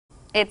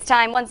It's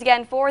time once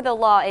again for The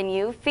Law in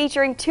You,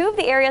 featuring two of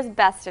the area's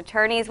best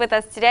attorneys. With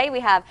us today, we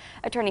have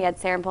Attorney Ed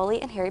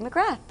Ciarimboli and Harry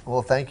McGrath.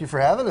 Well, thank you for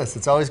having us.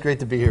 It's always great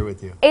to be here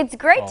with you. It's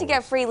great to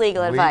get free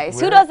legal advice.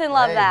 Who doesn't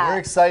love that? We're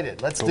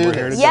excited. Let's do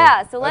this.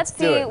 Yeah, so let's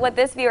see what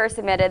this viewer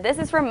submitted. This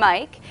is from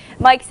Mike.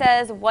 Mike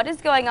says, what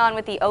is going on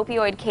with the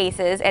opioid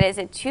cases, and is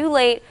it too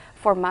late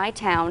for my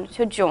town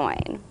to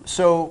join?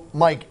 So,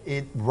 Mike,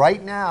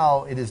 right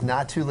now, it is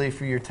not too late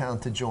for your town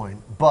to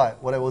join.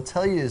 But what I will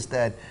tell you is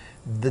that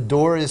the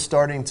door is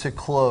starting to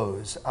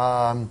close.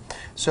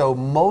 So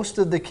most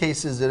of the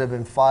cases that have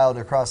been filed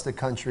across the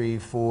country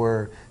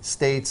for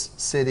states,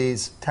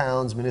 cities,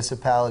 towns,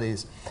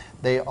 municipalities,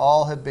 they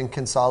all have been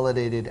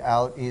consolidated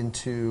out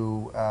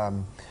into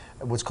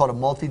what's called a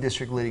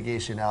multi-district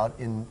litigation out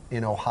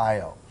in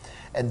Ohio.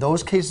 And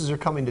those cases are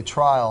coming to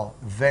trial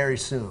very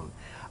soon.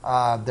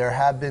 There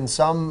have been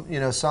some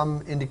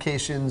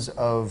indications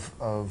of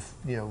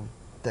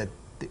that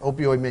the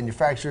opioid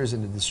manufacturers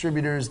and the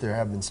distributors, there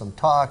have been some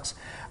talks.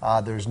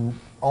 There's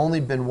only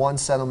been one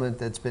settlement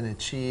that's been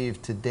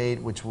achieved to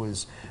date, which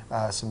was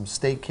some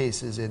state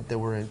cases that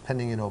were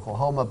pending in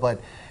Oklahoma. But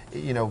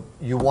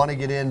you want to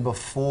get in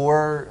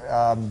before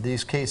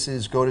these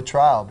cases go to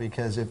trial,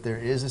 because if there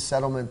is a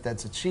settlement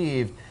that's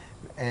achieved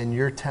and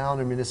your town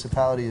or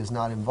municipality is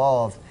not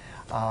involved,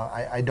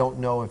 I don't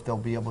know if they'll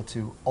be able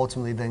to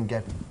ultimately then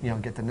get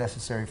the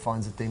necessary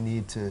funds that they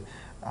need to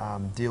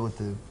deal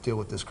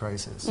with this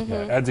crisis. Mm-hmm.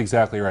 Yeah, Ed's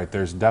exactly right.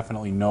 There's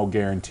definitely no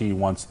guarantee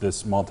once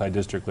this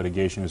multi-district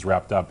litigation is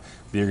wrapped up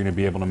that you're going to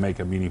be able to make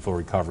a meaningful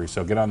recovery.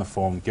 So get on the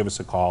phone, give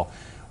us a call.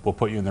 We'll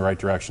put you in the right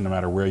direction no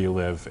matter where you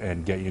live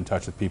and get you in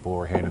touch with people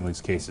who are handling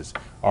these cases.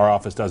 Our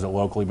office does it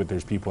locally, but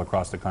there's people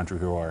across the country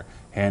who are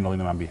handling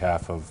them on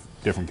behalf of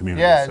different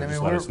communities. Yeah, so and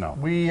just let us know.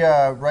 We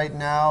right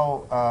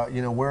now,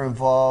 we're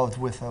involved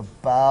with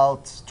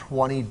about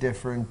 20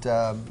 different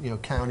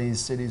counties,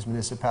 cities,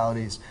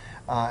 municipalities.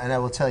 And I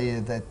will tell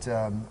you that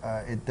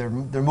they're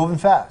moving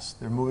fast.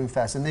 They're moving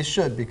fast, and they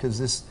should, because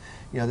this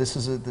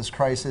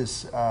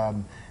crisis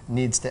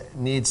needs to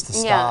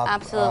stop. Yeah,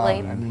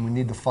 absolutely. I mean, we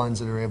need the funds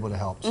that are able to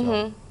help.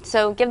 So.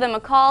 So give them a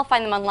call,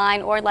 find them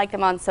online, or like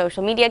them on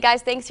social media.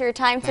 Guys, thanks for your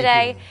time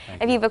today.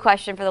 If you have a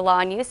question for The Law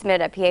in You,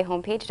 submit it at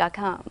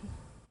pahomepage.com.